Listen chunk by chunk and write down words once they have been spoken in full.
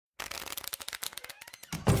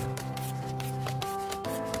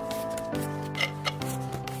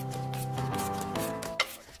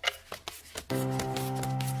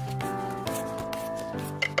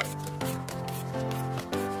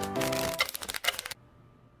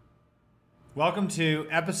Welcome to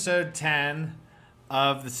episode 10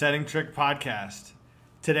 of the Setting Trick podcast.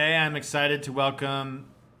 Today I'm excited to welcome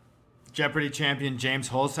Jeopardy champion James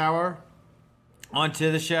Holzauer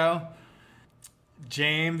onto the show.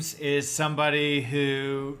 James is somebody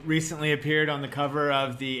who recently appeared on the cover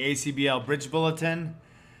of the ACBL Bridge Bulletin,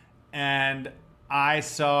 and I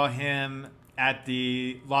saw him at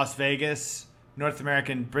the Las Vegas North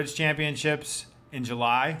American Bridge Championships in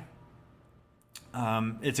July.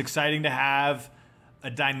 It's exciting to have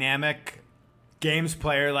a dynamic games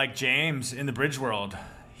player like James in the bridge world.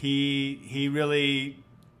 He really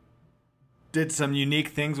did some unique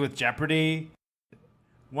things with Jeopardy.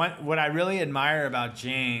 What I really admire about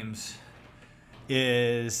James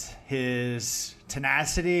is his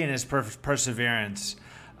tenacity and his perseverance.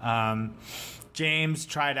 James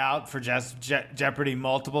tried out for Jeopardy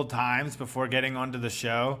multiple times before getting onto the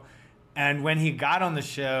show. And when he got on the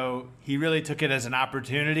show, he really took it as an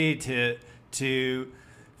opportunity to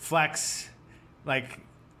flex,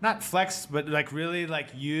 not flex, but really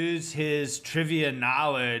use his trivia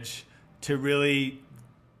knowledge to really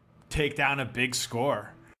take down a big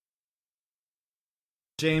score.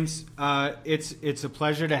 James, it's a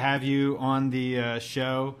pleasure to have you on the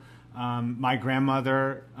show. My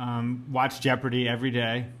grandmother watched Jeopardy every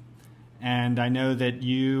day, and I know that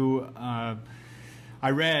you. I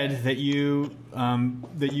read that you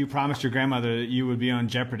promised your grandmother that you would be on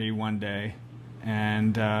Jeopardy one day,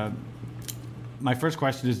 and my first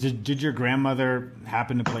question is: Did your grandmother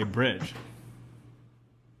happen to play bridge?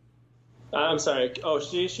 I'm sorry. Oh,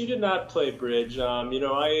 she did not play bridge.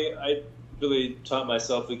 I really taught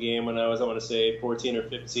myself the game when I was, I want to say, 14 or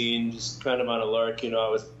 15, just kind of on a lark. I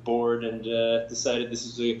was bored and decided this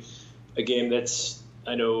is a game that's.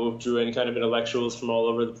 I know drew in kind of intellectuals from all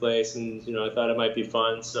over the place, and I thought it might be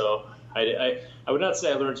fun. So I would not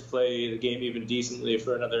say I learned to play the game even decently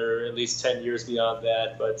for another at least 10 years beyond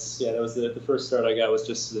that. But yeah, that was the first start I got was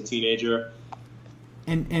just as a teenager.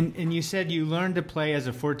 And you said you learned to play as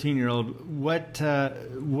a 14-year-old.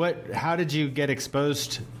 How did you get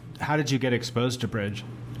exposed? How did you get exposed to bridge?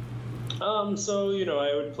 So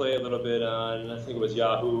I would play a little bit on, I think it was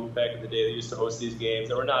Yahoo back in the day. They used to host these games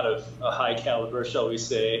that were not of a high caliber, shall we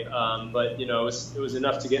say, but it was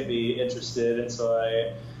enough to get me interested, and so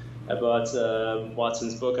I bought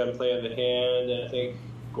Watson's book on Play on the Hand, and I think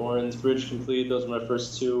Gorin's Bridge Complete. Those were my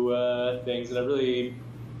first two things, and I really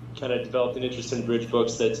kind of developed an interest in bridge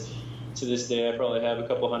books that to this day I probably have a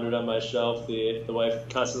couple hundred on my shelf. The wife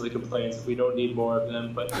constantly complains that we don't need more of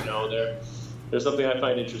them, but there's something I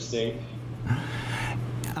find interesting.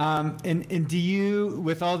 And do you,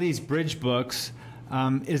 with all these bridge books,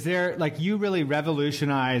 is there, you really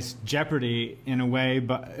revolutionized Jeopardy in a way,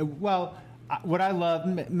 but, what I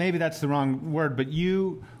love, maybe that's the wrong word, but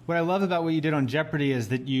what I love about what you did on Jeopardy is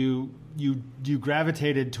that you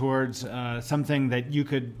gravitated towards something that you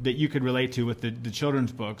could relate to with the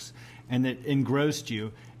children's books, and that engrossed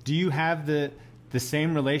you. Do you have the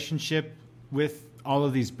same relationship with all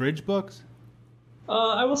of these bridge books?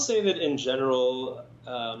 I will say that in general,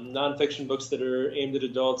 nonfiction books that are aimed at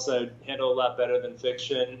adults I handle a lot better than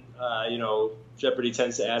fiction. Jeopardy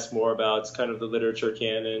tends to ask more about kind of the literature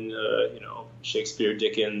canon, Shakespeare,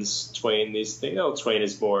 Dickens, Twain, these things. Twain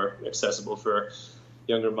is more accessible for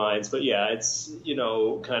younger minds. But yeah, it's,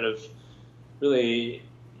 kind of really,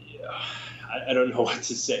 I don't know what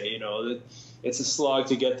to say, it's a slog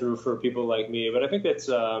to get through for people like me, but I think that's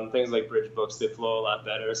things like bridge books, they flow a lot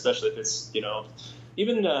better, especially if it's,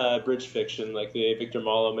 even bridge fiction, like the Victor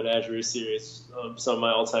Marlowe Menagerie series, some of my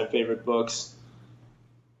all-time favorite books.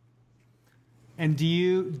 And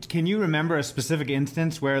can you remember a specific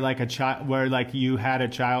instance where you had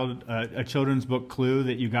a children's book clue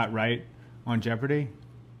that you got right on Jeopardy?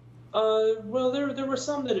 Well, there were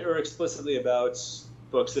some that are explicitly about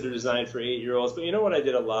books that are designed for 8-year-olds, but what I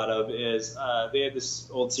did a lot of is they had this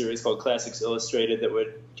old series called Classics Illustrated that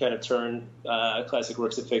would kind of turn classic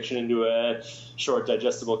works of fiction into a short,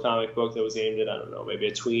 digestible comic book that was aimed at, I don't know, maybe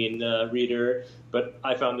a tween reader. But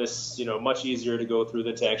I found this, much easier to go through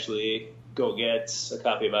than to actually go get a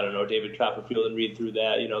copy of, I don't know, David Copperfield and read through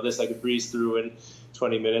that. This I could breeze through in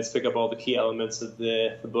 20 minutes, pick up all the key elements of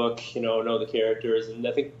the book, know the characters, and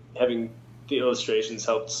I think having the illustrations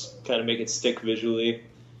helps kind of make it stick visually.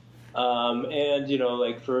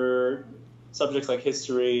 And, for subjects like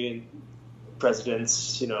history and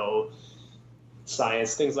presidents,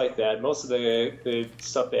 science, things like that, most of the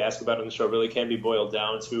stuff they ask about on the show really can be boiled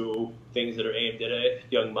down to things that are aimed at a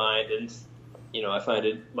young mind. And, I find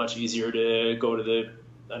it much easier to go to the,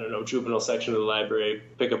 juvenile section of the library,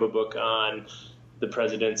 pick up a book on the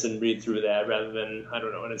presidents and read through that rather than,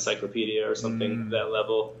 an encyclopedia or something at that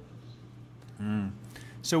level.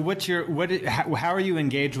 So how are you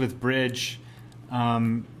engaged with bridge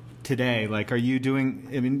today? Like, are you doing?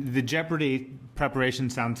 I mean, the Jeopardy preparation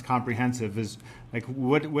sounds comprehensive. Is like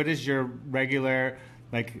what is your regular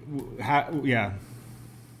Yeah.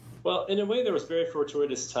 Well, in a way, there was very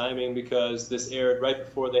fortuitous timing because this aired right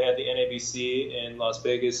before they had the NABC in Las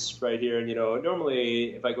Vegas right here. And,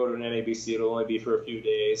 normally if I go to an NABC, it'll only be for a few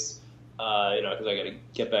days, because I got to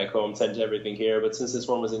get back home, tend to everything here. But since this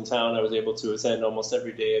one was in town, I was able to attend almost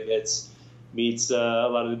every day of it, meet a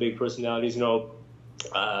lot of the big personalities,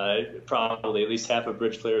 probably at least half of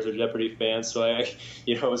bridge players are Jeopardy fans. So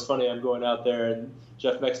it was funny. I'm going out there and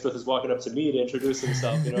Jeff Mexbeth is walking up to me to introduce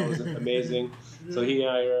himself. It was amazing. So he and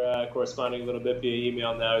I are corresponding a little bit via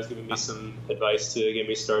email now. He's giving me some advice to get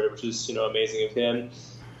me started, which is, amazing of him.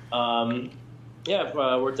 I've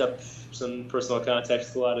worked up some personal contacts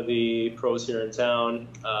with a lot of the pros here in town.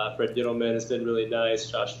 Fred Gittleman has been really nice.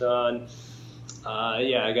 Josh Don.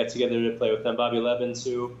 I got together to play with them. Bobby Levin,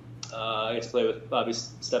 too. I got to play with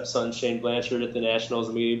Bobby's stepson, Shane Blanchard, at the Nationals,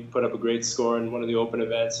 and we put up a great score in one of the open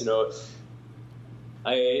events.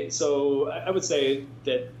 I would say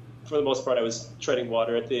that for the most part, I was treading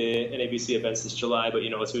water at the NABC events this July, but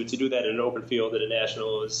to do that in an open field at a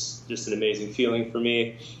national was just an amazing feeling for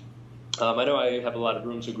me. I know I have a lot of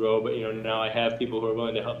room to grow, but now I have people who are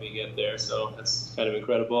willing to help me get there, so that's kind of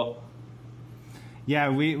incredible. Yeah,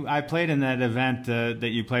 I played in that event that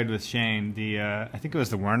you played with Shane. I think it was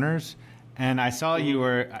the Werners, and I saw you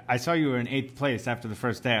were in 8th place after the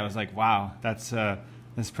first day. I was like, wow, that's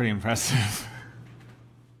pretty impressive.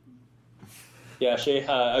 Yeah, Shane,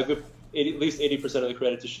 at least 80% of the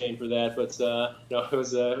credit to Shane for that, but it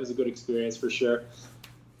was a good experience for sure.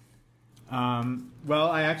 Well,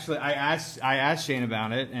 I asked Shane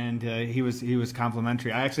about it, and he was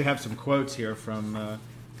complimentary. I actually have some quotes here from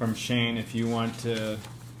Shane if you want to.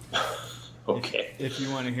 Okay. If you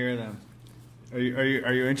want to hear them, are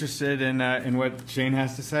you interested in what Shane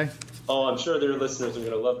has to say? Oh, I'm sure their listeners are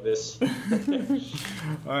going to love this.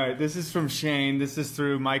 All right, this is from Shane. This is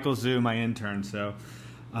through Michael Zhu, my intern. So,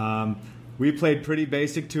 we played pretty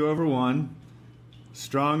basic 2/1,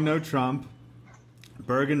 strong no trump,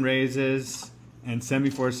 Bergen raises, and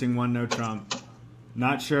semi-forcing 1 no trump.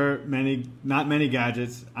 Not many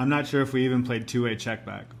gadgets. I'm not sure if we even played 2-way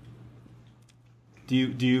checkback. Do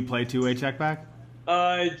you play 2-way checkback?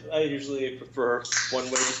 I usually prefer one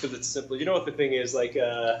way just because it's simpler. You know what the thing is, like,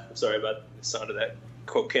 I'm sorry about the sound of that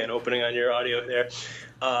Coke can opening on your audio there.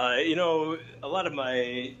 A lot of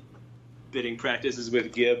my bidding practice is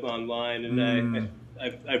with Gib online, and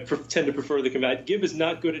I tend to prefer the convention. Gib is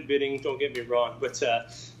not good at bidding, don't get me wrong, but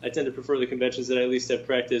I tend to prefer the conventions that I at least have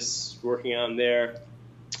practice working on there.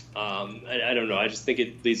 I don't know. I just think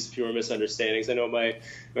it leads to fewer misunderstandings. I know my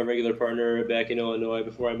regular partner back in Illinois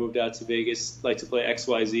before I moved out to Vegas liked to play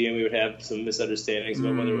XYZ, and we would have some misunderstandings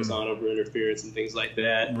about whether it was on-over interference and things like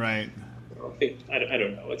that. Right. I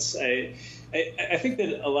don't know. I think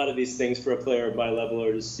that a lot of these things for a player of my level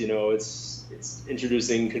are just, it's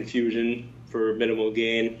introducing confusion for minimal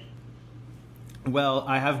gain. Well,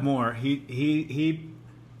 I have more.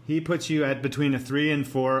 He puts you at between a 3 and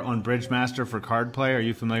 4 on Bridgemaster for card play. Are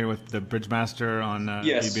you familiar with the Bridgemaster on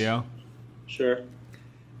yes. BBO? Sure.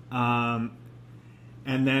 And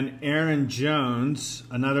then Aaron Jones,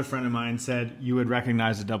 another friend of mine, said you would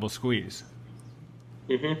recognize a double squeeze.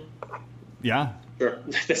 Mm-hmm. Yeah. Sure.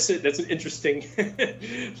 That's an interesting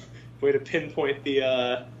way to pinpoint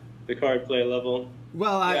the card play level.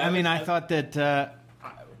 Well, I thought that.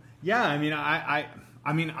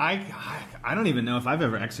 I don't even know if I've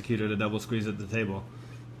ever executed a double squeeze at the table.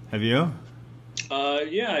 Have you?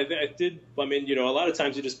 Yeah, I did. I mean, a lot of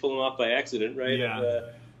times you just pull them off by accident, right? Yeah.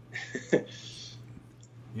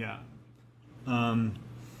 Yeah.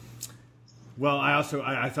 Well, I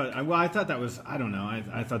thought that was, I don't know.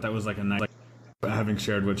 I thought that was like a nice, having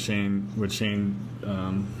shared what Shane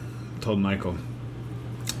told Michael.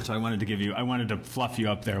 So I wanted to fluff you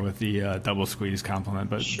up there with the double squeeze compliment,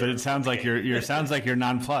 but sure. But it sounds like you're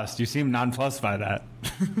nonplussed. You seem nonplussed by that.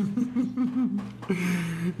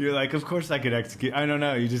 You're like, of course I could execute. I don't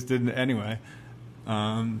know. You just didn't anyway.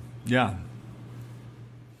 Yeah.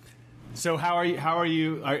 So are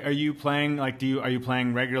you playing? Like, are you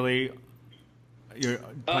playing regularly? You're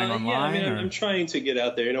playing online? Yeah, I'm trying to get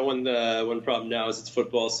out there. One problem now is it's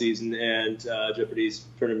football season, and Jeopardy's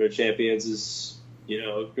Tournament of Champions is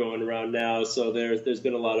going around now. So there's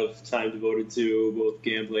been a lot of time devoted to both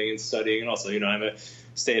gambling and studying, and also I'm a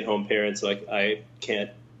stay-at-home parent, so I can't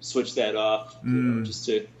switch that off just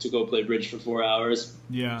to go play bridge for 4 hours.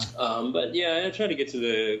 Yeah. But yeah, I try to get to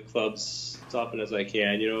the clubs as often as I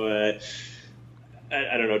can.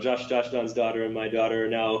 I don't know. Josh Don's daughter and my daughter are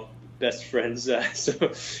now best friends,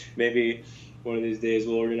 so maybe one of these days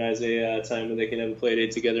we'll organize a time when they can have a play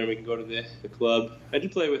date together and we can go to the club. I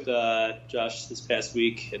did play with Josh this past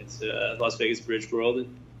week at Las Vegas Bridge World.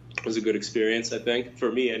 It was a good experience, I think,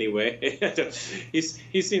 for me anyway.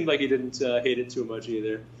 He seemed like he didn't hate it too much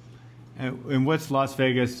either. And what's Las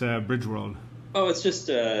Vegas Bridge World? Oh, it's just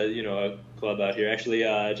a club out here. Actually,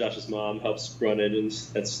 Josh's mom helps run it, and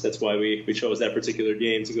that's why we chose that particular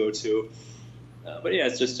game to go to. But yeah,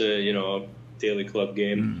 it's just a daily club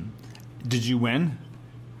game. Did you win?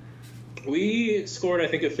 We scored, I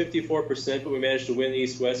think, a 54%, but we managed to win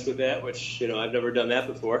East-West with that, which I've never done that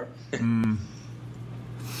before.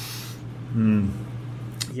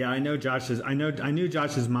 Yeah, I knew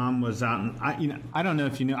Josh's mom was out. And I don't know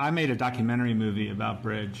if you knew. I made a documentary movie about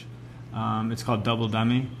bridge. It's called Double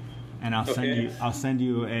Dummy, and I'll send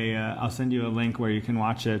you a link where you can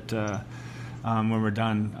watch it when we're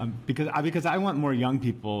done. Because I want more young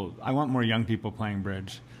people. I want more young people playing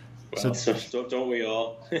bridge. Well, so don't we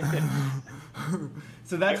all?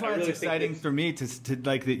 So that's why it's exciting for me to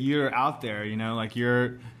like that you're out there. Like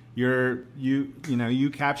you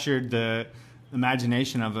captured the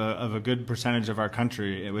imagination of a good percentage of our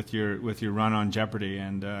country with your run on Jeopardy,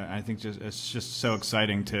 and I think it's just so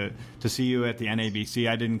exciting to see you at the NABC.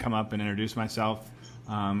 I didn't come up and introduce myself,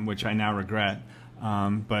 which I now regret,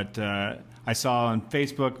 but I saw on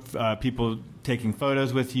Facebook people taking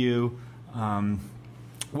photos with you.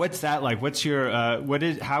 What's that like? What's your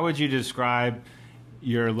how would you describe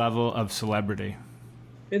your level of celebrity?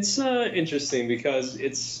 It's interesting because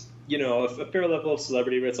it's a fair level of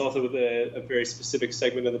celebrity, but it's also with a very specific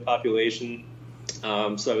segment of the population.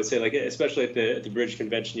 So I would say, like, especially at the bridge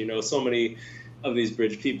convention, so many of these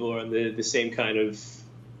bridge people are in the same kind of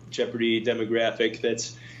Jeopardy demographic.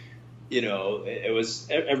 That's it was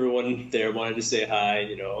everyone there wanted to say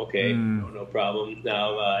hi. Okay, no problem.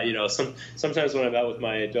 Now, sometimes when I'm out with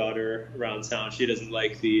my daughter around town, she doesn't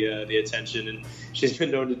like the attention, and she's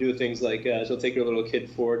been known to do things like she'll take her little kid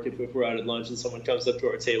fork if we're out at lunch and someone comes up to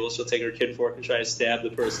our table, she'll take her kid fork and try to stab the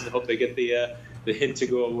person and hope they get the hint to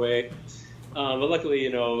go away. But luckily,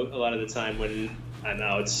 a lot of the time when I'm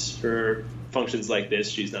out for functions like this,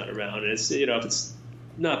 she's not around, and it's if it's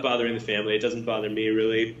not bothering the family, it doesn't bother me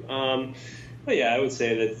really. But yeah, I would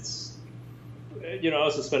say that I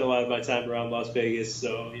also spend a lot of my time around Las Vegas,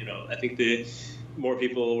 so I think the more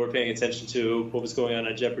people were paying attention to what was going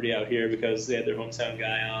on Jeopardy out here because they had their hometown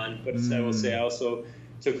guy on. But I will say I also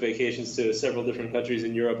took vacations to several different countries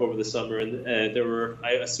in Europe over the summer, and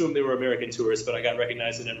I assume they were American tourists, but I got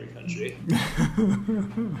recognized in every country.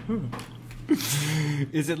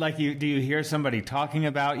 Is it like do you hear somebody talking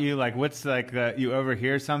about you? Like what's like you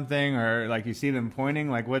overhear something or like you see them pointing?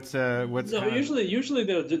 Like what's No, usually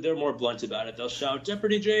they're more blunt about it. They'll shout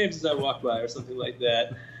Jeopardy James as I walk by or something like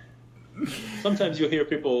that. Sometimes you'll hear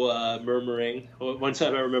people murmuring. One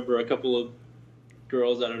time I remember a couple of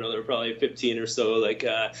girls, I don't know, they were probably 15 or so, like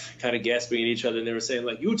kind of gasping at each other, and they were saying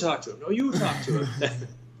like, "You talk to him, no, you talk to him."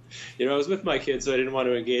 I was with my kids, so I didn't want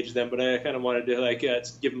to engage them, but I kind of wanted to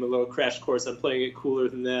give them a little crash course on playing it cooler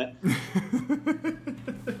than that.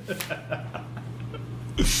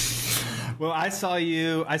 Well, I saw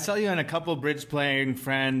you in a couple bridge playing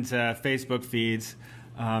friends' Facebook feeds.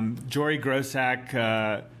 Jory Grossack,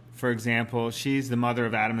 for example, she's the mother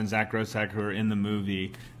of Adam and Zach Grossack, who are in the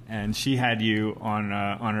movie, and she had you on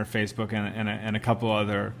her Facebook and a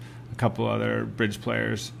couple other bridge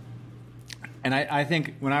players. And I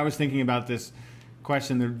think when I was thinking about this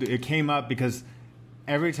question, it came up because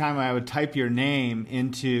every time I would type your name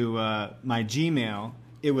into my Gmail,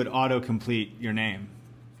 it would autocomplete your name.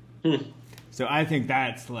 So I think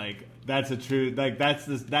that's a true,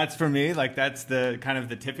 that's for me, that's the kind of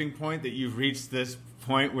the tipping point that you've reached this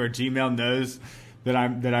point where Gmail knows that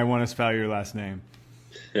I want to spell your last name.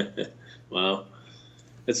 Wow.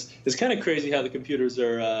 It's kind of crazy how the computers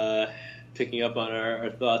are picking up on our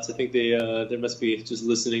thoughts. I think they must be just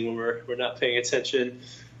listening when we're not paying attention.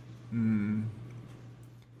 Do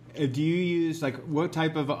you use what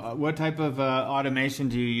type of automation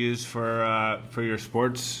do you use for your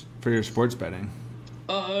sports betting?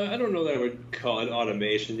 I don't know that I would call it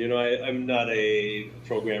automation. I'm not a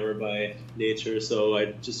programmer by nature, so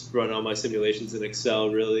I just run all my simulations in Excel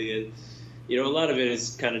really, and a lot of it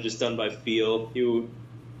is kind of just done by feel.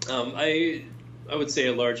 I would say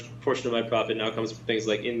a large portion of my profit now comes from things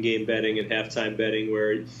like in-game betting and halftime betting,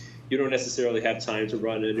 where you don't necessarily have time to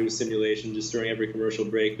run a new simulation just during every commercial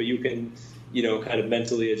break, but you can kind of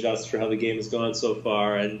mentally adjust for how the game has gone so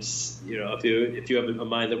far. And if you have a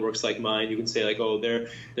mind that works like mine, you can say like, oh,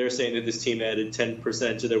 they're saying that this team added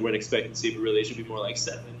 10% to their win expectancy, but really it should be more like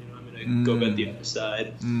 7. I'm going to go bet the other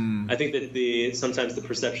side. I think that sometimes the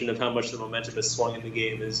perception of how much the momentum has swung in the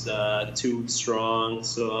game is too strong.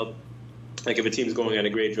 So like if a team's going on a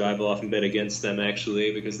great drive, I'll often bet against them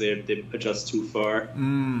actually because they adjust too far.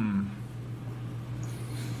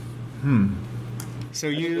 So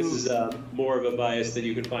this is more of a bias that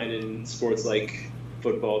you can find in sports like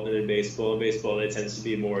football than in baseball. In baseball, it tends to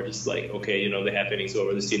be more just like, okay, the half inning's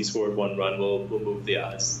over, this team scored 1 run, we'll move the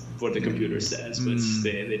odds, what the computer says. But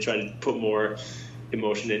they try to put more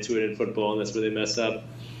emotion into it in football, and that's where they mess up.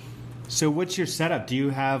 So what's your setup? Do you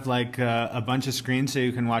have like a bunch of screens so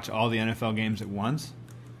you can watch all the NFL games at once?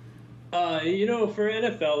 For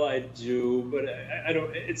NFL I do, but I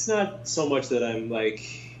don't. It's not so much that I'm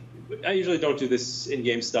like. I usually don't do this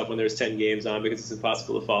in-game stuff when there's 10 games on because it's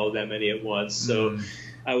impossible to follow that many at once. So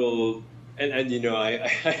I will, and I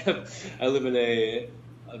live in a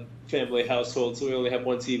family household, so we only have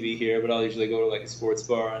one TV here. But I'll usually go to like a sports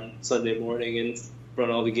bar on Sunday morning and run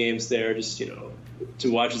all the games there, just to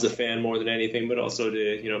watch as a fan more than anything, but also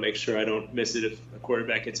to make sure I don't miss it if a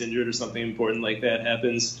quarterback gets injured or something important like that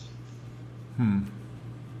happens.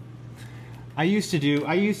 I used to do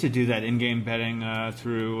that in-game betting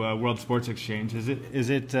through World Sports Exchange. Is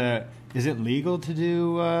it legal to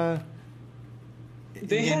do?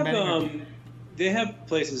 They have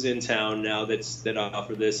places in town now that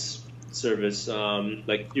offer this service.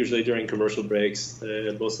 Like usually during commercial breaks,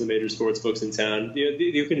 most of the major sports books in town,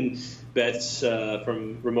 you can bet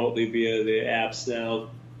from remotely via the apps now.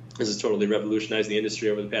 This has totally revolutionized the industry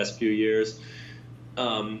over the past few years.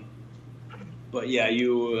 But yeah,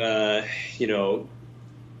 you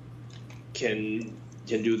can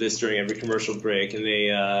do this during every commercial break, and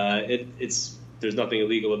there's nothing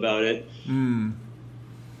illegal about it.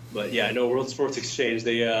 But yeah, I know World Sports Exchange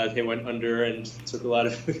they went under and took a lot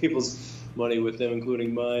of people's money with them,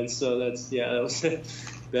 including mine. So that was a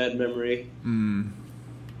bad memory.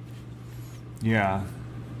 Yeah.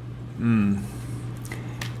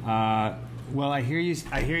 Well, I hear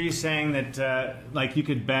you saying that like you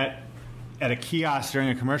could bet at a kiosk during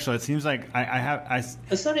a commercial. It seems like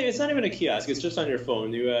It's not even a kiosk. It's just on your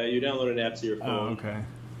phone. You download an app to your phone. Oh, okay.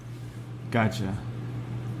 Gotcha.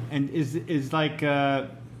 And is like are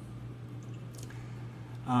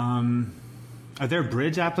there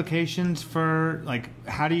bridge applications for like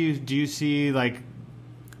how do you see like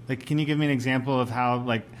can you give me an example of how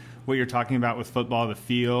like what you're talking about with football, the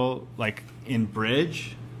feel like in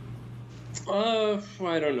bridge? I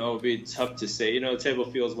don't know. It'd be tough to say. Table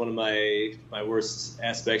feel is one of my worst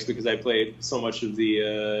aspects because I played so much of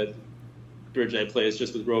the bridge I play is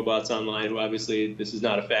just with robots online, who obviously this is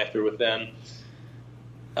not a factor with them.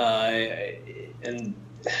 And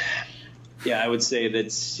yeah, I would say that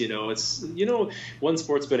it's one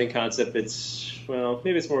sports betting concept that's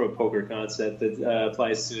maybe it's more of a poker concept that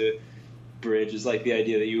applies to bridge is like the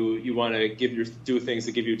idea that you want to do things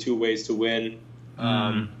that give you 2 ways to win.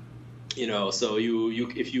 So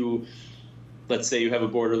if you let's say you have a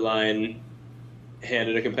borderline hand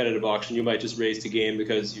at a competitive auction, you might just raise to game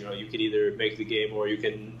because you can either make the game or you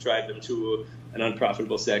can drive them to an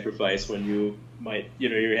unprofitable sacrifice when you might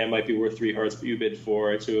your hand might be worth 3 hearts but you bid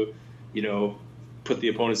 4 to put the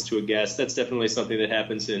opponents to a guess. That's definitely something that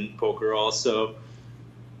happens in poker also.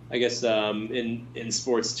 I guess in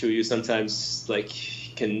sports too, you sometimes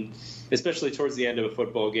can, especially towards the end of a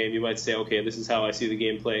football game, you might say, okay, this is how I see the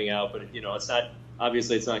game playing out, but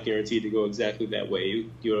it's not guaranteed to go exactly that way.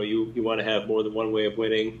 You want to have more than one way of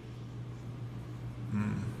winning.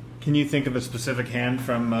 Can you think of a specific hand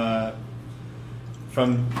from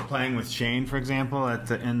playing with Shane, for example,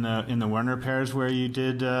 in the Werner pairs where you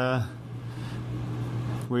did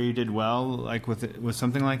well, like with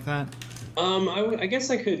something like that? I guess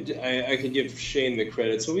I could give Shane the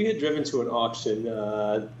credit. So we had driven to an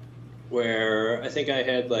auction where I think I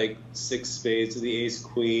had 6 spades to the ace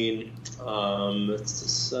queen. It's the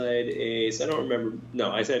side ace. I don't remember.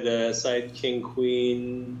 No, I said side king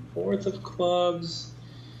queen, 4th of clubs,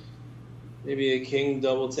 maybe a king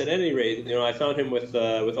double 10. At any rate, I found him with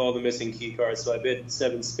all the missing key cards. So I bid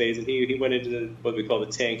 7 spades, and he went into what we call the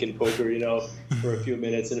tank in poker, for a few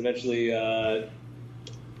minutes, and eventually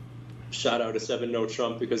shot out a 7-no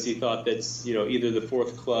trump because he thought that either the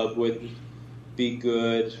 4th club would be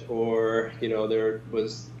good or there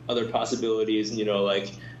was other possibilities, and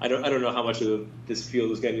I don't know how much of this field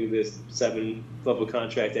was going to do this 7 level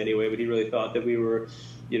contract anyway, but he really thought that we were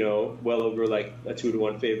well over like a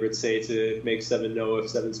 2-1 favorite, say, to make 7-0 if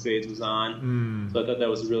 7 spades was on. So I thought that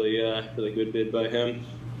was a really really good bid by him.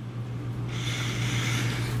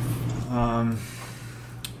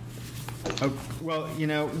 Well,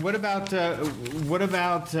 what about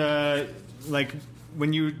like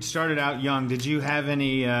when you started out young? Did you have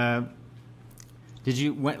any? Who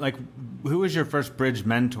was your first bridge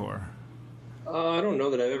mentor? I don't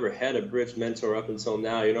know that I've ever had a bridge mentor up until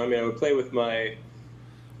now. I would play with my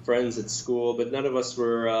friends at school, but none of us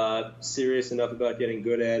were serious enough about getting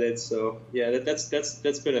good at it. So yeah, that's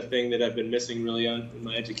been a thing that I've been missing really in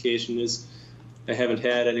my education. Is I haven't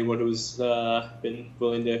had anyone who's been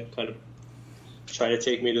willing to kind of try to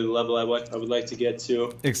take me to the level I would like to get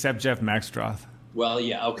to. Except Jeff Maxtroth. Well,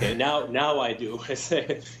 yeah, okay. Now I do.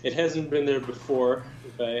 It hasn't been there before.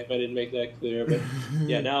 If I didn't make that clear, but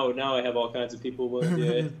yeah, now I have all kinds of people willing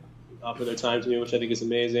to offer their time to me, which I think is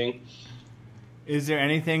amazing. Is there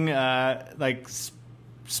anything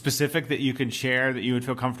specific that you could share that you would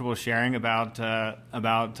feel comfortable sharing about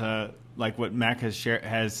like what Mac has said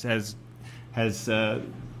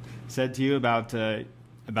to you about the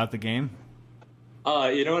game?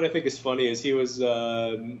 What I think is funny is he was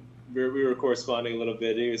we were corresponding a little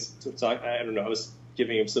bit. He was talking. I don't know. I was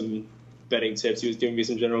giving him some betting tips. He was giving me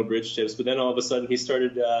some general bridge tips. But then all of a sudden he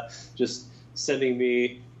started just sending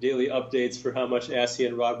me daily updates for how much ass he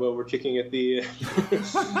and Rodwell were kicking at the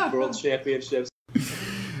World Championships.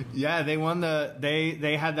 Yeah, they won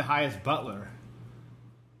they had the highest Butler.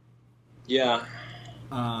 Yeah.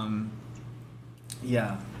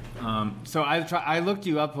 So I looked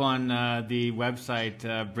you up on the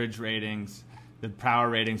website Bridge Ratings, the Power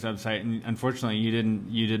Ratings website, and unfortunately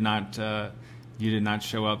you did not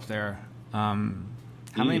show up there.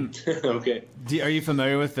 How many? Okay. Are you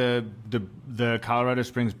familiar with the Colorado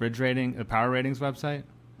Springs Bridge Rating, the Power Ratings website?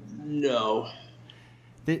 No.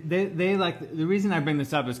 They like, the reason I bring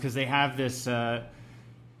this up is because they have this.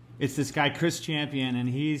 It's this guy Chris Champion, and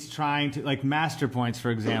he's trying to, like, Master Points,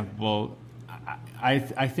 for example. I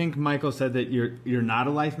think Michael said that you're not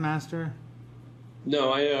a life master.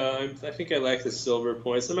 No, I think I lack the silver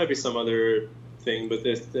points. There might be some other thing, but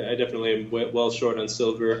I definitely am well short on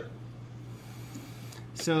silver.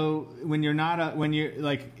 So when you're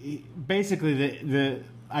basically the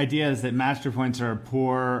idea is that master points are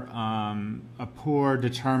a poor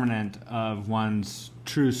determinant of one's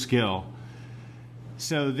true skill.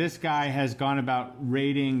 So this guy has gone about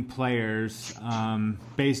rating players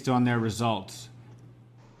based on their results.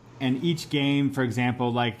 And each game, for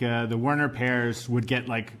example, like the Werner pairs would get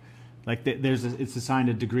it's assigned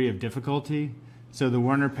a degree of difficulty. So the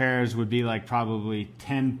Werner pairs would be like probably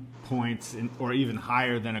 10 points or even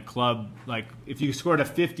higher than a club. Like if you scored a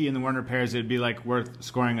 50 in the Werner pairs, it'd be like worth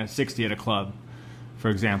scoring a 60 at a club, for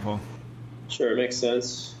example. Sure, makes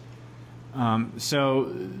sense.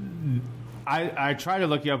 So I try to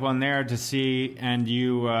look you up on there to see, and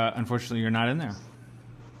you unfortunately you're not in there.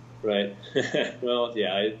 Right. Well,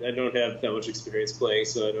 yeah, I don't have that much experience playing,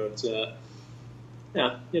 so I don't.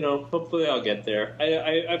 Hopefully I'll get there.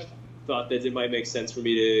 I've thought that it might make sense for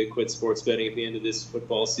me to quit sports betting at the end of this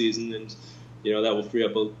football season, and that will free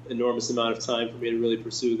up an enormous amount of time for me to really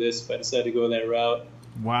pursue this if I decide to go that route.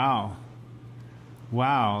 Wow,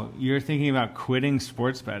 you're thinking about quitting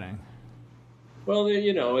sports betting? Well,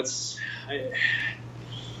 it's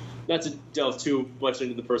not to delve too much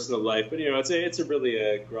into the personal life, but it's a really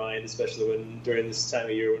a grind, especially during this time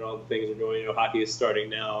of year when all the things are going. Hockey is starting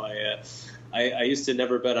now. I used to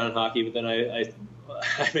never bet on hockey, but then I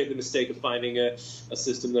made the mistake of finding a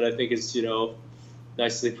system that I think is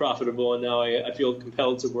nicely profitable, and now I feel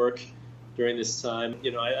compelled to work during this time.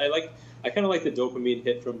 I kind of like the dopamine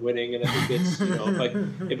hit from winning, and I think it's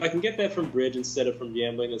if I can get that from bridge instead of from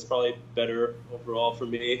gambling, that's probably better overall for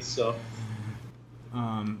me. So.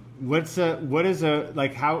 What is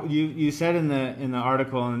how you said in the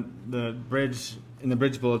article in the bridge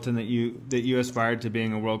bulletin that you aspired to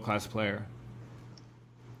being a world-class player?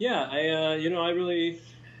 Yeah, I really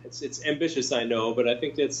it's ambitious, I know, but I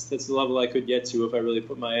think that's the level I could get to if I really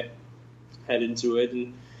put my head into it.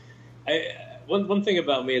 And one thing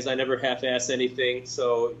about me is I never half-ass anything.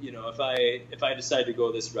 So if I decide to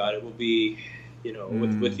go this route, it will be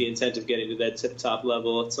with the intent of getting to that tip-top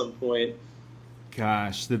level at some point.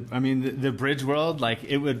 Gosh, the bridge world, like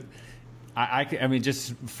it would. I mean,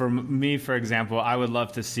 just for me, for example, I would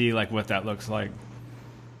love to see like what that looks like.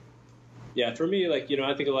 Yeah, for me, I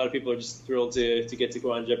think a lot of people are just thrilled to get to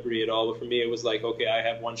go on Jeopardy at all. But for me, it was like, okay, I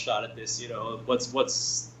have one shot at this.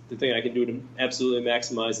 What's the thing I can do to absolutely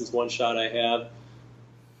maximize this one shot I have?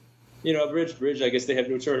 Bridge. I guess they have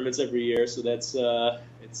new tournaments every year, so that's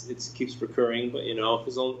it keeps recurring. But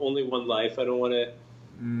there's only one life. I don't want to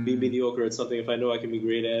be mediocre at something if I know I can be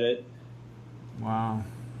great at it. Wow.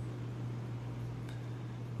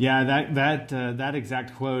 Yeah, that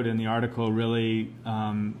exact quote in the article really,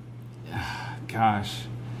 gosh,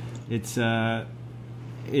 it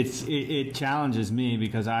challenges me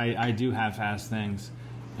because I do half-ass things,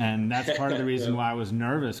 and that's part of the reason why I was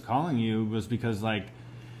nervous calling you, was because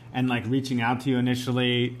reaching out to you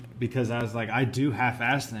initially, because I was like, I do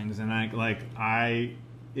half-ass things, and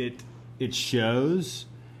it shows,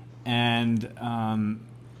 and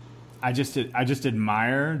I just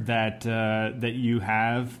admire that you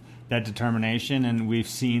have that determination, and we've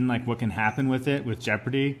seen what can happen with it with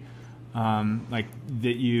Jeopardy, that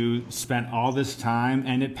you spent all this time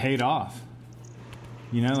and it paid off.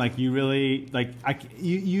 You really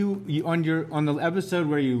you on the episode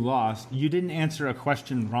where you lost, you didn't answer a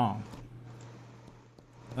question wrong.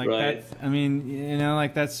 Right.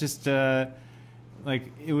 That's just it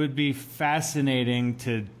would be fascinating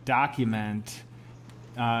to document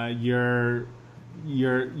your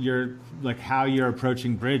how you're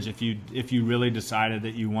approaching bridge if you really decided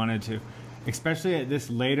that you wanted to, especially at this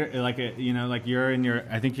later, you're in your,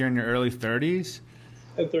 I think you're in your early 30s.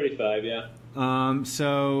 I'm 35, yeah.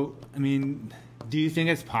 So do you think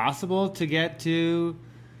it's possible to get to,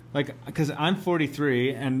 because I'm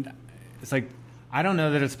 43, and it's I don't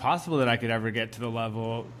know that it's possible that I could ever get to the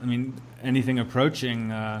level, anything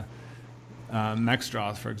approaching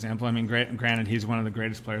Mexstroth, for example. Granted, he's one of the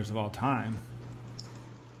greatest players of all time.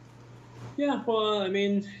 Yeah, well,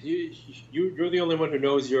 you're the only one who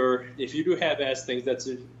knows if you do half-ass things, that's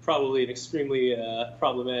probably an extremely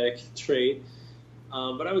problematic trait.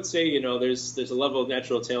 But I would say, there's a level of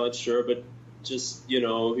natural talent, sure, but just,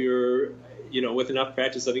 you're, with enough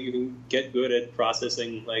practice, I think you can get good at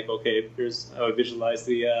processing, okay, here's how I visualize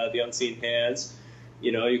the unseen hands.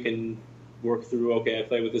 You can work through, okay, I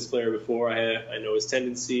played with this player before, I know his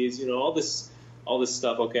tendencies, all this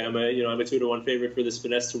stuff. Okay, I'm a 2-to-1 favorite for this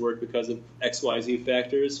finesse to work because of XYZ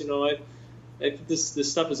factors.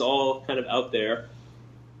 This stuff is all kind of out there.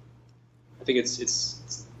 I think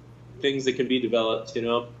it's things that can be developed.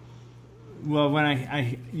 Well,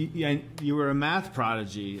 when you were a math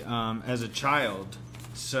prodigy as a child,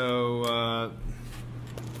 so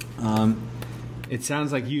it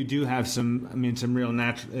sounds like you do have some real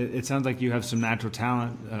natural. It sounds like you have some natural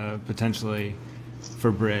talent potentially for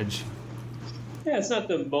bridge. Yeah, it's not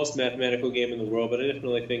the most mathematical game in the world, but I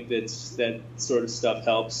definitely think that sort of stuff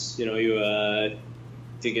helps. You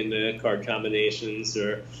dig into card combinations,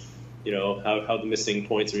 or how the missing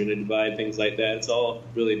points are going to divide, things like that. It's all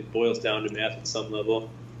really boils down to math at some level.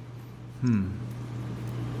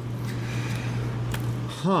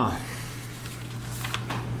 Huh.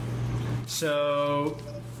 So,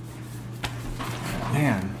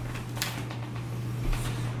 man,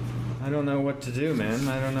 I don't know what to do, man.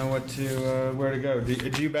 I don't know where to go.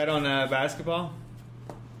 Do you bet on basketball?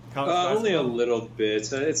 College basketball? Only a little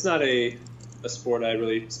bit. It's not a sport I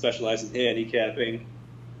really specialize in handicapping.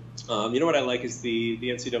 What I like is the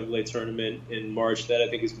NCAA tournament in March. That I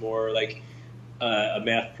think is more like a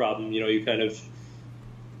math problem. You kind of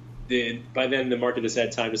by then the market has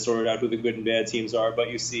had time to sort out who the good and bad teams are, but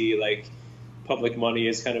you see public money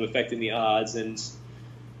is kind of affecting the odds and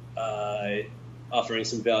offering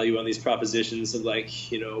some value on these propositions of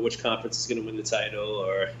which conference is going to win the title,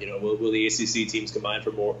 or will the ACC teams combine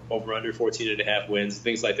for more over under 14.5 wins,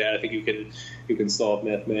 things like that. I think you can solve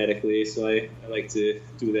mathematically, so I like to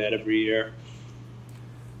do that every year.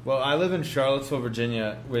 Well, I live in Charlottesville,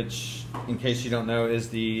 Virginia, which, in case you don't know, is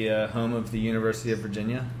the home of the University of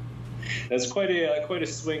Virginia. That's quite a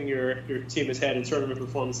swing your team has had in tournament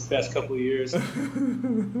performance the past couple of years.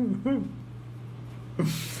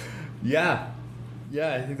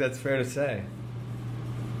 Yeah, I think that's fair to say.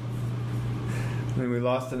 We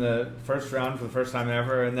lost in the first round for the first time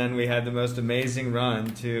ever, and then we had the most amazing run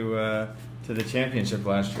to the championship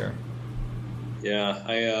last year. Yeah,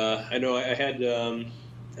 I know. I had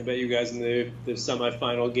I bet you guys in the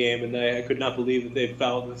semifinal game, and I could not believe that they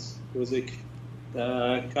fouled us. It was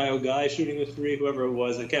Kyle Guy shooting the three, whoever it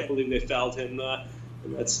was. I can't believe they fouled him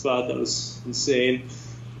in that spot. That was insane.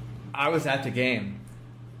 I was at the game.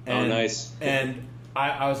 Oh, nice. And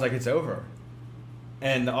I was like, it's over.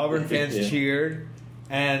 And the Auburn fans cheered.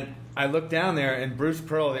 And I looked down there, and Bruce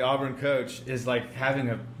Pearl, the Auburn coach, is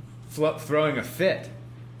throwing a fit.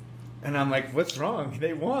 And I'm like, what's wrong?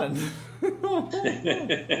 They won.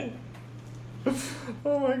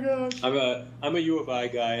 Oh my gosh. I'm a U of I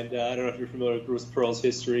guy, and I don't know if you're familiar with Bruce Pearl's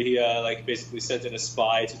history. He basically sent in a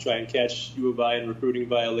spy to try and catch U of I in recruiting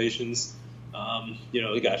violations.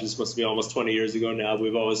 Gosh, this must be almost 20 years ago now. But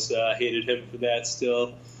we've always hated him for that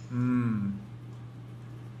still.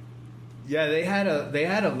 Yeah, they had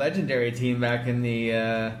a legendary team back in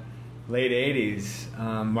the late '80s.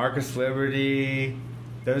 Marcus Liberty,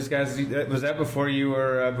 those guys. Was that before you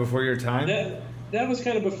were before your time? That was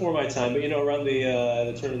kind of before my time, but around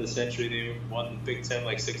the turn of the century, they won Big Ten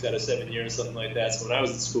like 6 out of 7 years, something like that. So when I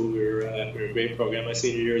was in school, we were a great program. My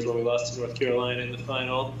senior year is when we lost to North Carolina in the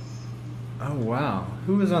final. Oh wow,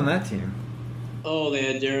 who was on that team? Oh, they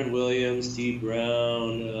had Darren Williams, Dee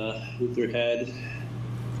Brown, Luther Head.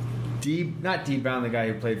 Not Dee Brown, the guy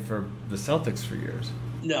who played for the Celtics for years.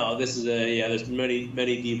 No, this is there's many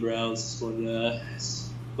Dee Browns. This one is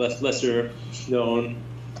lesser known.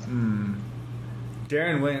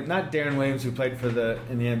 Not Darren Williams, who played in the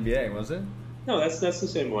NBA, was it? No, that's the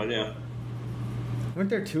same one. Yeah. Weren't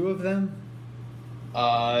there two of them?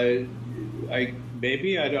 I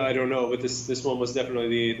don't know, but this one was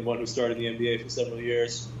definitely the one who started the NBA for several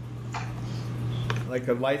years. Like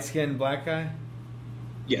a light-skinned black guy?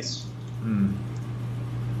 Yes.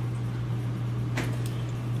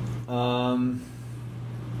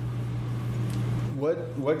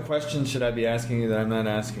 What questions should I be asking you that I'm not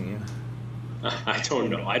asking you? I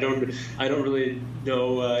don't know. I don't really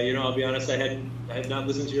know. I'll be honest. I had not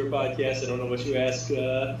listened to your podcast. I don't know what you ask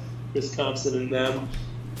Chris Thompson and them.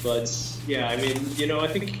 But yeah, I mean, I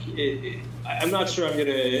think I'm not sure I'm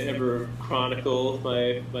gonna ever chronicle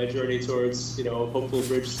my journey towards hopeful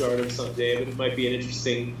bridge stardom someday. But it might be an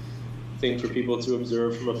interesting thing for people to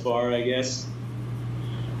observe from afar, I guess.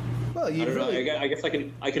 Well, I don't know. I guess I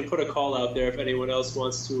can put a call out there if anyone else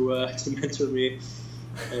wants to mentor me.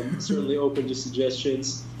 I'm certainly open to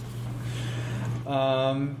suggestions.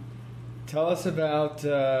 Tell us about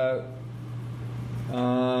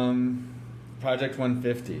Project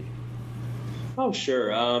 150. Oh,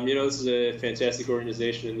 sure. This is a fantastic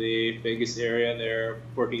organization in the Vegas area. They're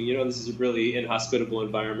working, this is a really inhospitable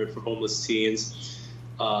environment for homeless teens.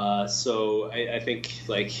 So I think,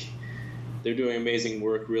 they're doing amazing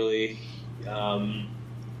work, really.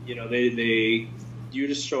 You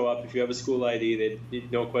just show up. If you have a school ID,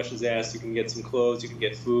 no questions asked. You can get some clothes, you can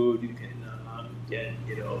get food, you can get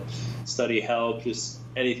study help, just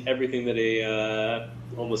everything that a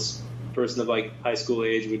homeless person of high school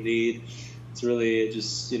age would need. It's really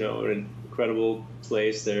just an incredible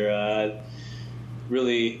place. They're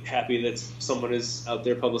really happy that someone is out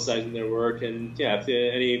there publicizing their work. And yeah, if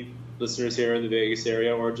any listeners here in the Vegas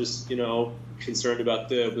area or just concerned about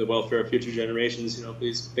the welfare of future generations,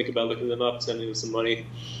 please think about looking them up, sending them some money.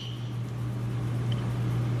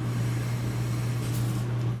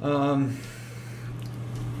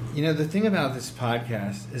 The thing about this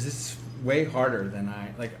podcast is it's way harder than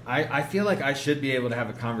I feel like I should be able to have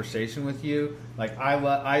a conversation with you.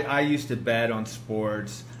 I used to bet on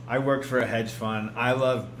sports. I worked for a hedge fund. I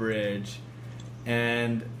love bridge,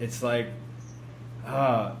 and it's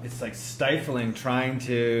stifling trying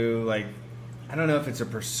to I don't know if it's a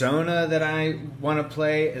persona that I want to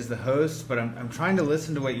play as the host, but I'm trying to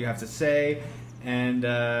listen to what you have to say, and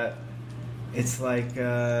it's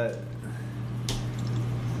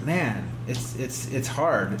man, it's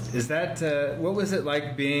hard. Is that what was it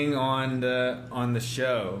like being on the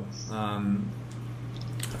show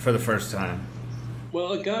for the first time?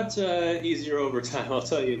 Well, it got easier over time, I'll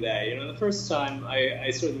tell you that. The first time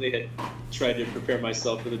I certainly had tried to prepare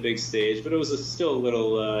myself for the big stage, but it was still a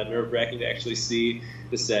little nerve-wracking to actually see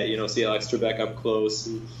the set, see Alex Trebek up close,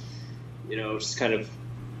 and, just kind of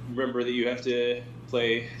remember that you have to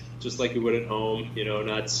play just like you would at home,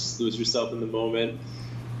 not lose yourself in the moment.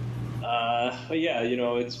 But yeah,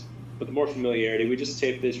 it's with more familiarity. We just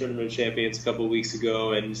taped the Tournament of Champions a couple of weeks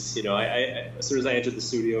ago, and I as soon as I entered the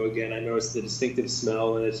studio again, I noticed the distinctive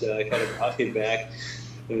smell, and it kind of brought me back.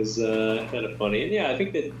 It was kind of funny, and yeah, I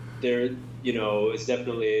think that there, it's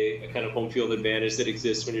definitely a kind of home field advantage that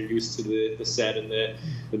exists when you're used to the set and the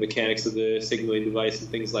mechanics of the signaling device and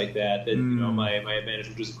things like that. That my advantage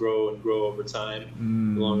would just grow and grow over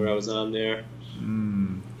time. The longer I was on there.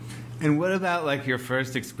 And what about your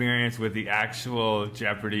first experience with the actual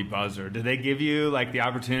Jeopardy buzzer? Did they give you the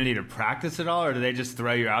opportunity to practice at all, or do they just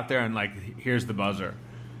throw you out there and here's the buzzer?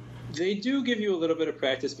 They do give you a little bit of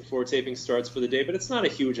practice before taping starts for the day, but it's not a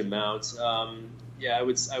huge amount. Yeah, I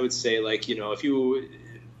would say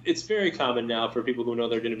it's very common now for people who know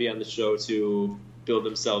they're going to be on the show to build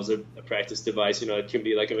themselves a practice device. It can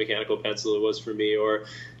be like a mechanical pencil, it was for me, or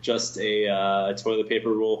just a toilet paper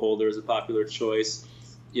roll holder is a popular choice.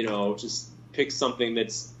 Just pick something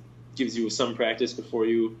that gives you some practice before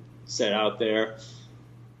you set out there.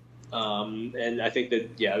 And I think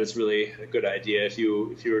that, that's really a good idea. If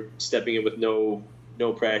you're stepping in with no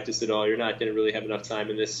practice at all, you're not going to really have enough time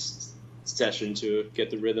in this session to get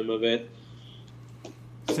the rhythm of it.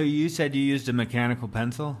 So you said you used a mechanical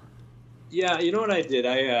pencil? Yeah, you know what I did?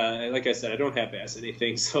 I like I said, I don't half-ass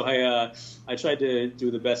anything, so I tried to do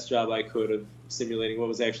the best job I could of simulating what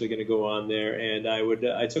was actually going to go on there, and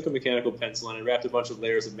I took a mechanical pencil and I wrapped a bunch of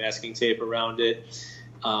layers of masking tape around it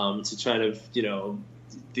to try to,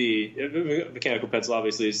 the mechanical pencil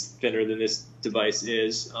obviously is thinner than this device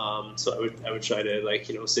is, so I would try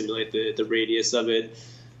to simulate the radius of it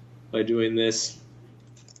by doing this.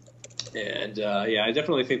 And I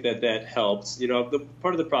definitely think that helped. The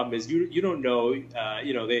part of the problem is you don't know.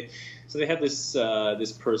 They have this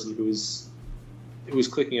person who's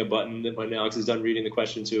clicking a button when Alex is done reading the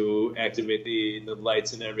question to activate the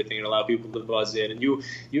lights and everything and allow people to buzz in. And you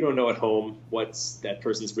don't know at home what that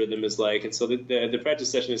person's rhythm is like. And so the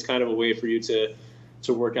practice session is kind of a way for you to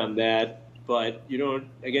work on that. But you don't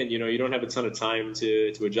have a ton of time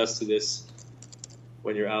to adjust to this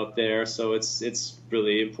when you're out there, so it's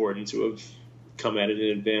really important to have come at it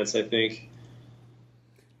in advance, I think.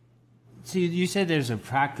 So you said there's a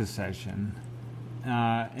practice session,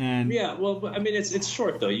 and it's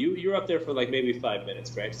short though. You're up there for maybe 5 minutes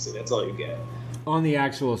practicing. That's all you get on the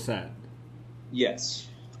actual set. Yes,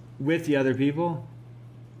 with the other people.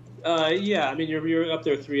 You're up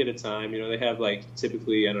there 3 at a time. They have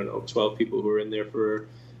typically 12 people who are in there for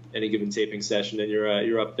any given taping session, and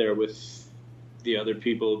you're up there with the other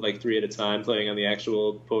people 3 at a time playing on the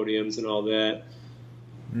actual podiums and all that.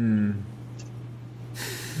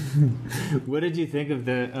 What did you think of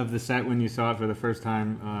the set when you saw it for the first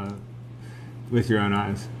time with your own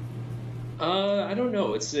eyes? I don't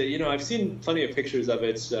know. It's I've seen plenty of pictures of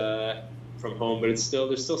it from home, but there's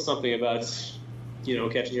still something about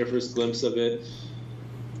catching your first glimpse of it.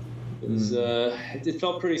 It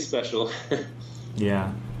felt pretty special.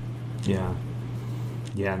 Yeah.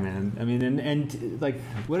 Yeah, man. I mean, and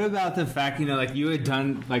what about the fact, you had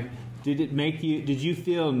done, did you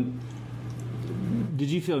feel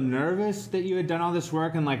nervous that you had done all this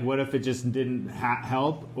work, and what if it just didn't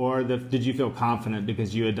help, or did you feel confident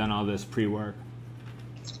because you had done all this pre-work?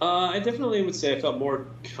 I definitely would say I felt more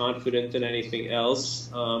confident than anything else.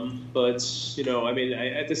 But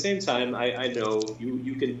at the same time, I know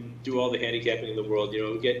you can do all the handicapping in the world.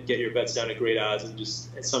 Get your bets down at great odds, and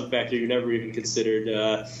just at some factor you never even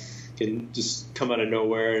considered can just come out of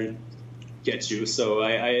nowhere and get you. So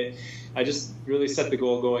I just really set the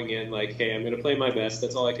goal going in, hey, I'm going to play my best.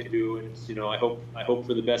 That's all I can do, and I hope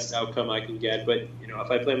for the best outcome I can get. But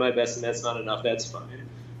if I play my best and that's not enough, that's fine.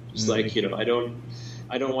 Just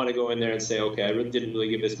I don't want to go in there and say, okay, I didn't really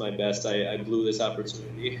give this my best. I blew this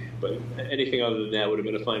opportunity. But anything other than that would have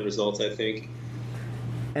been a fine result, I think.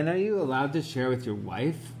 And are you allowed to share with your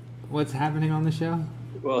wife what's happening on the show?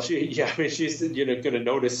 Well, she's going to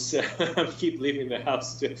notice I keep leaving the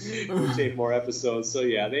house to tape more episodes. So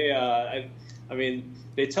yeah, they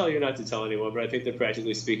tell you not to tell anyone, but I think that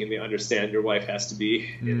practically speaking, they understand your wife has to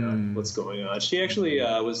be what's going on. She actually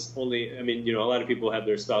was only, a lot of people have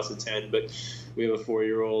their spouse attend, but we have a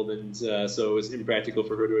 4-year-old, and so it was impractical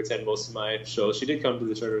for her to attend most of my shows. She did come to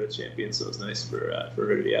the Tournament of Champions, so it was nice for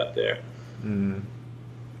her to be out there.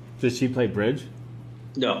 Does she play bridge?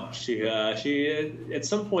 No, she at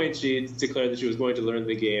some point she declared that she was going to learn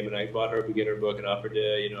the game, and I bought her a beginner book and offered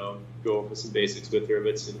to go over some basics with her,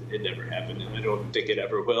 but it never happened, and I don't think it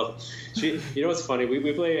ever will. It's funny,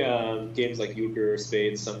 we play games like euchre or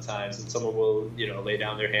spades sometimes, and someone will lay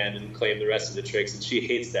down their hand and claim the rest of the tricks, and she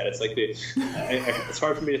hates that. It's it's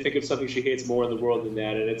hard for me to think of something she hates more in the world than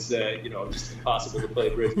that, and it's just impossible to play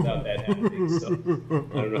bridge without that happening. So I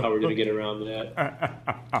don't know how we're going to get around that.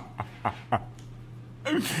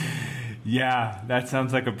 Yeah, that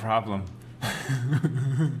sounds like a problem.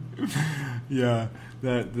 Yeah,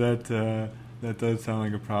 that does sound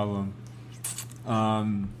like a problem.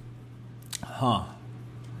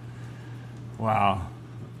 Wow.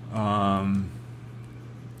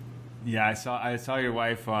 Yeah, I saw your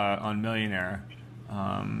wife on Millionaire,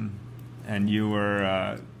 and you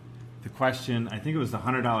were the question. I think it was the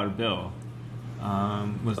 $100 bill.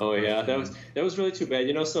 That was really too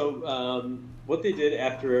bad. So what they did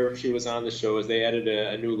after she was on the show is they added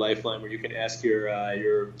a new lifeline where you can ask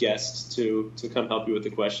your guest to come help you with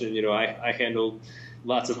the question. I handled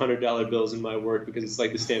lots of $100 bills in my work because it's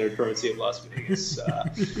like the standard currency of Las Vegas.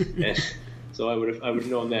 And so I would have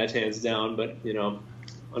known that hands down, but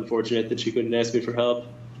unfortunate that she couldn't ask me for help.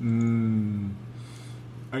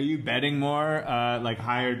 Are you betting more, like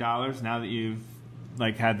higher dollars now that you've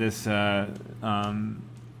like had this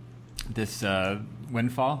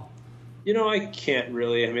windfall? I can't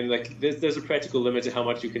really. I mean, like, there's a practical limit to how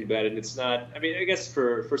much you can bet, and it's not. I mean, I guess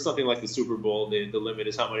for something like the Super Bowl, the limit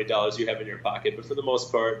is how many dollars you have in your pocket. But for the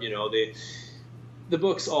most part, the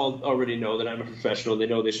books all already know that I'm a professional. They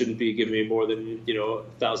know they shouldn't be giving me more than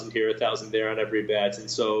 1,000 here, 1,000 there on every bet, and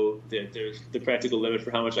so there's the practical limit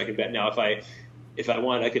for how much I can bet. Now, if I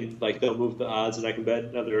want, I can, like, they'll move the odds and I can bet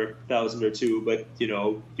another 1,000 or two. But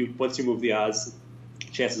once you move the odds,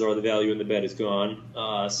 chances are the value in the bet is gone.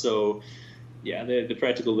 So yeah, the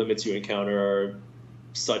practical limits you encounter are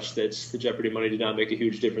such that the Jeopardy money did not make a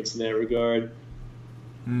huge difference in that regard.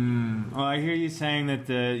 Well, I hear you saying that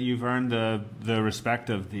you've earned the respect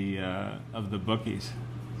of the bookies.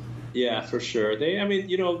 Yeah, for sure.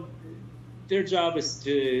 Their job is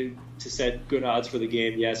to set good odds for the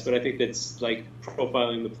game, yes, but I think that's like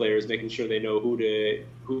profiling the players, making sure they know who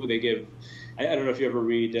they give. I don't know if you ever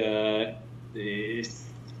read the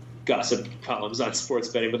gossip columns on sports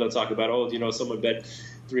betting, but they'll talk about, someone bet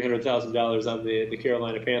 $300,000 on the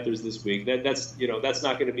Carolina Panthers this week. That's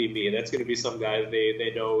not going to be me. That's going to be some guy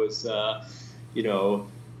they know is not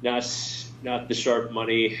the sharp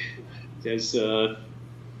money. There's they're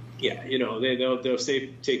safe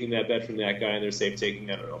taking that bet from that guy, and they're safe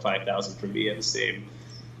taking, I don't know, 5,000 from me at the same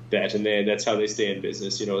bet, and that's how they stay in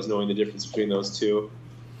business. Is knowing the difference between those two.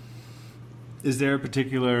 Is there a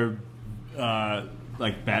particular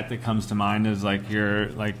like bet that comes to mind as like your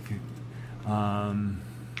like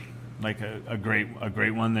a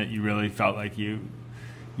great one that you really felt like you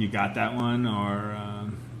got that one, or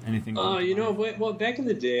anything? Well, back in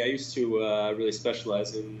the day, I used to really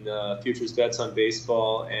specialize in futures bets on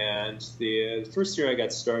baseball, and the first year I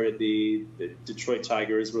got started, the Detroit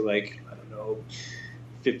Tigers were like, I don't know,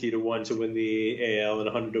 50-1 to win the AL and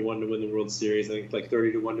 100-1 to win the World Series. I think like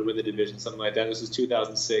 30-1 to win the division, something like that. This was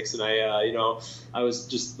 2006, and I was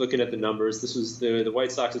just looking at the numbers. This was the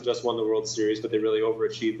White Sox had just won the World Series, but they really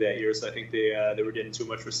overachieved that year. So I think they were getting too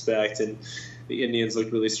much respect, and the Indians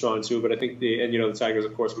looked really strong too. But I think the Tigers,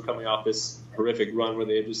 of course, were coming off this horrific run where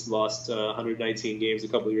they had just lost 119 games a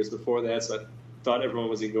couple of years before that. So I thought everyone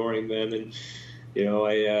was ignoring them, and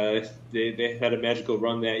they had a magical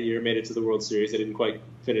run that year, made it to the World Series. They didn't quite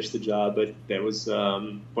finish the job, but that was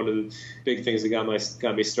one of the big things that got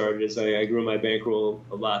me started. Is I grew my bankroll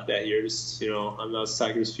a lot that year, just on those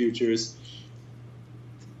Tigers futures.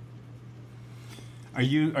 Are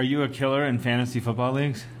you a killer in fantasy football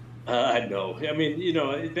leagues? No. I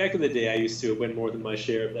mean, back in the day, I used to win more than my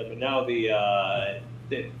share of them, but now the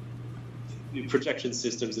projection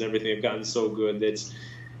systems and everything have gotten so good that.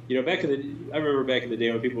 I remember back in the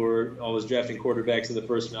day when people were always drafting quarterbacks in the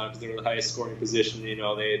first round because they were the highest scoring position.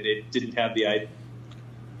 They didn't have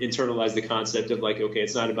internalized the concept of like, okay,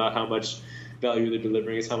 it's not about how much value they're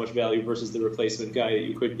delivering, it's how much value versus the replacement guy that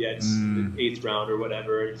you could get in the 8th round or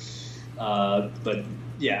whatever. But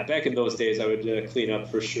yeah, back in those days, I would clean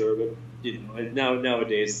up for sure. But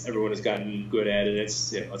nowadays, everyone has gotten good at it.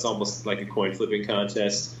 It's almost like a coin flipping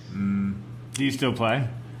contest. Do you still play?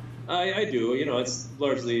 I do. It's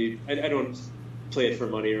largely I don't play it for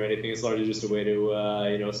money or anything. It's largely just a way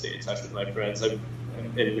to stay in touch with my friends. I'm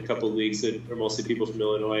in a couple of leagues that are mostly people from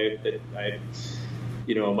Illinois that I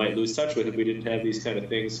might lose touch with if we didn't have these kind of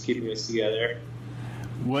things keeping us together.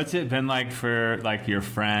 What's it been like for like your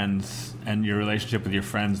friends and your relationship with your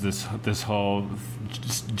friends this whole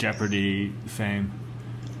Jeopardy fame?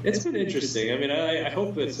 It's been interesting. I mean, I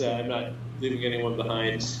hope that I'm not leaving anyone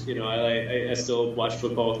behind. I still watch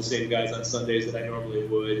football with the same guys on Sundays that I normally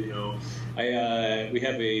would. We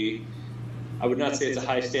have I would not say it's a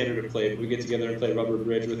high standard of play, but we get together and play rubber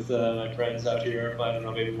bridge with my friends out here. I don't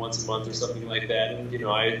know, maybe once a month or something like that. And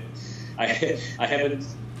I haven't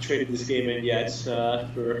traded this game in yet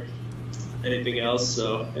for anything else,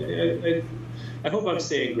 so I hope I'm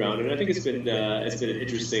staying grounded. I think it's been an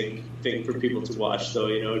interesting thing for people to watch, though.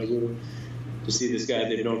 To see this guy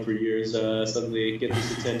they've known for years suddenly get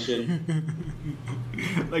this attention.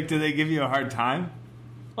 Like, do they give you a hard time?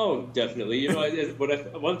 Oh, definitely.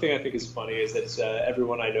 One thing I think is funny is that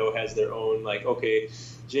everyone I know has their own, like, okay,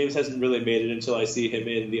 James hasn't really made it until I see him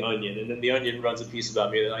in The Onion. And then The Onion runs a piece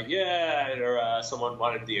about me. They're like, yeah, or someone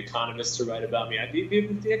wanted The Economist to write about me.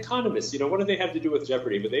 The Economist, what do they have to do with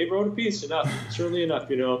Jeopardy? But they wrote a piece surely enough,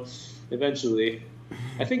 eventually.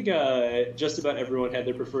 I think just about everyone had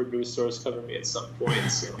their preferred news source cover me at some point.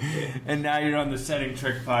 So, yeah. And now you're on the Setting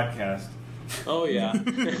Trick podcast. Oh yeah.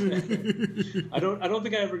 I don't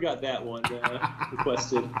think I ever got that one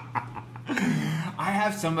requested. I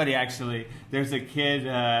have somebody actually. There's a kid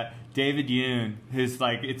David Yoon, who's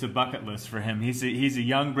like, it's a bucket list for him. He's a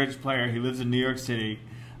young bridge player. He lives in New York City.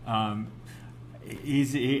 I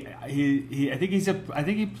think he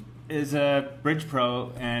is a bridge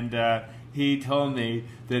pro, and he told me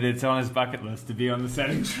that it's on his bucket list to be on the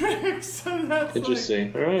setting trick. So that's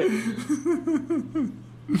interesting. Like...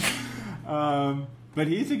 All right. But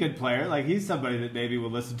he's a good player. Like, he's somebody that maybe will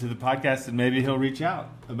listen to the podcast and maybe he'll reach out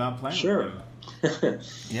about playing. Sure.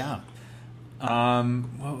 Yeah.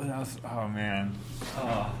 What else? Oh, man.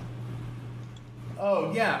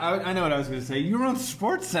 Oh yeah. I know what I was going to say. You were on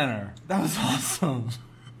Sports Center. That was awesome.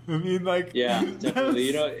 I mean, like. Yeah, definitely.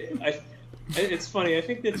 You know, it's funny. I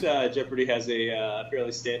think that Jeopardy has a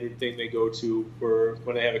fairly standard thing they go to for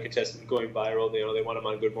when they have a contestant going viral. You know, they want them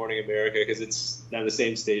on Good Morning America because it's on the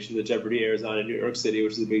same station that Jeopardy airs on in New York City,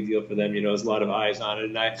 which is a big deal for them. You know, there's a lot of eyes on it,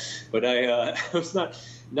 and I was not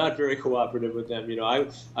very cooperative with them. You know,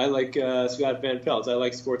 I like Scott Van Pelt. I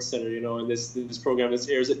like Sports Center. You know, and this program that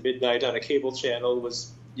airs at midnight on a cable channel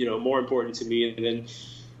was, you know, more important to me than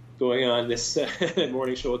going on this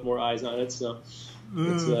morning show with more eyes on it. So.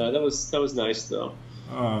 That was nice though.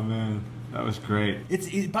 Oh man, that was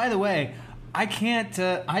great. By the way, I can't.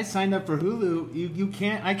 I signed up for Hulu. You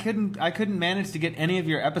can't. I couldn't manage to get any of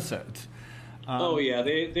your episodes. Oh yeah,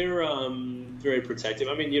 they're very protective.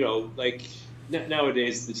 I mean, you know, like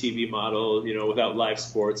nowadays the TV model, you know, without live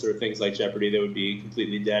sports or things like Jeopardy, they would be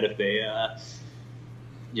completely dead if they.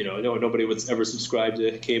 You know, nobody would ever subscribe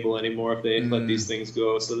to cable anymore if they let these things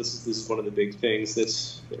go. So this is one of the big things that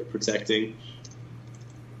they're protecting.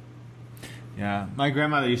 Yeah, my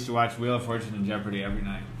grandmother used to watch Wheel of Fortune and Jeopardy every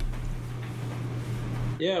night.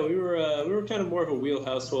 Yeah, we were kind of more of a Wheel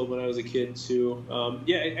household when I was a kid too.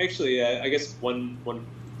 Yeah, actually, I guess one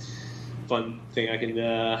fun thing I can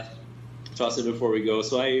toss in before we go.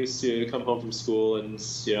 So I used to come home from school, and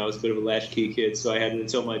you know, I was a bit of a latchkey kid, so I had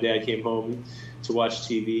until my dad came home to watch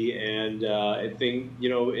TV. And I think, you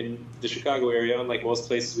know, in the Chicago area, unlike most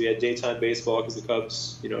places, we had daytime baseball because the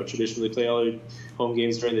Cubs, you know, traditionally play all their home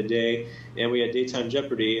games during the day, and we had daytime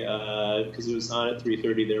Jeopardy because it was on at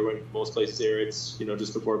 3:30 there. When most places there, it's, you know,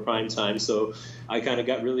 just before prime time. So I kind of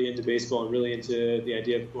got really into baseball and really into the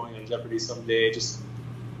idea of going on Jeopardy someday, just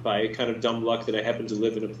by kind of dumb luck that I happened to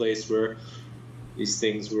live in a place where these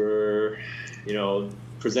things were, you know,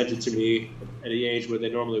 presented to me at an age where they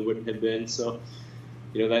normally wouldn't have been. So,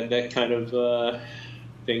 you know, that kind of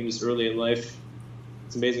thing just early in life.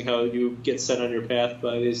 It's amazing how you get set on your path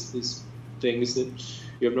by these things that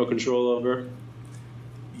you have no control over.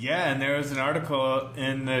 Yeah, and there was an article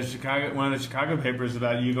in one of the Chicago papers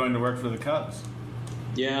about you going to work for the Cubs.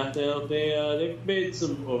 Yeah, they made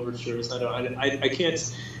some overtures. I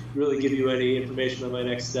can't really give you any information on my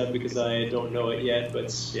next step because I don't know it yet.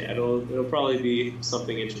 But yeah, it'll probably be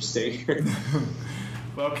something interesting.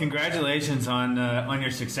 Well, congratulations on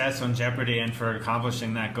your success on Jeopardy and for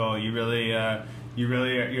accomplishing that goal. You're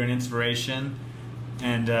an inspiration,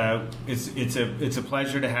 and it's a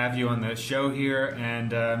pleasure to have you on the show here.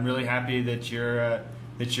 And I'm really happy that you're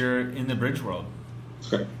in the bridge world.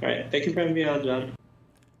 All right, thank you for having me on, John.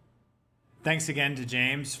 Thanks again to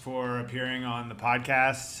James for appearing on the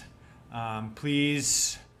podcast.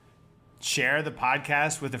 Please share the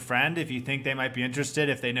podcast with a friend if you think they might be interested,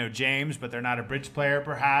 if they know James, but they're not a bridge player,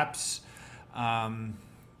 perhaps.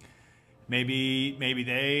 Maybe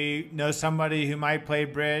they know somebody who might play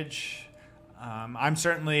bridge. I'm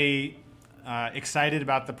certainly excited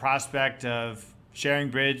about the prospect of sharing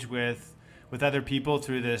bridge with other people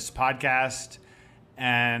through this podcast.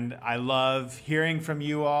 And I love hearing from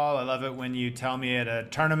you all. I love it when you tell me at a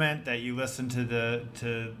tournament that you listen to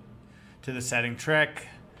the setting trick.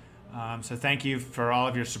 So thank you for all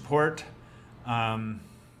of your support. We're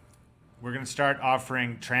going to start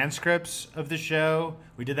offering transcripts of the show.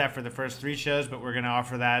 We did that for the first 3 shows, but we're going to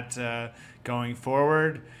offer that going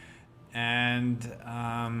forward. And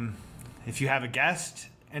if you have a guest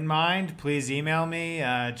in mind, please email me,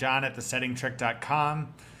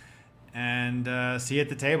 john@thesettingtrick.com. And see you at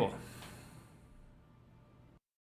the table.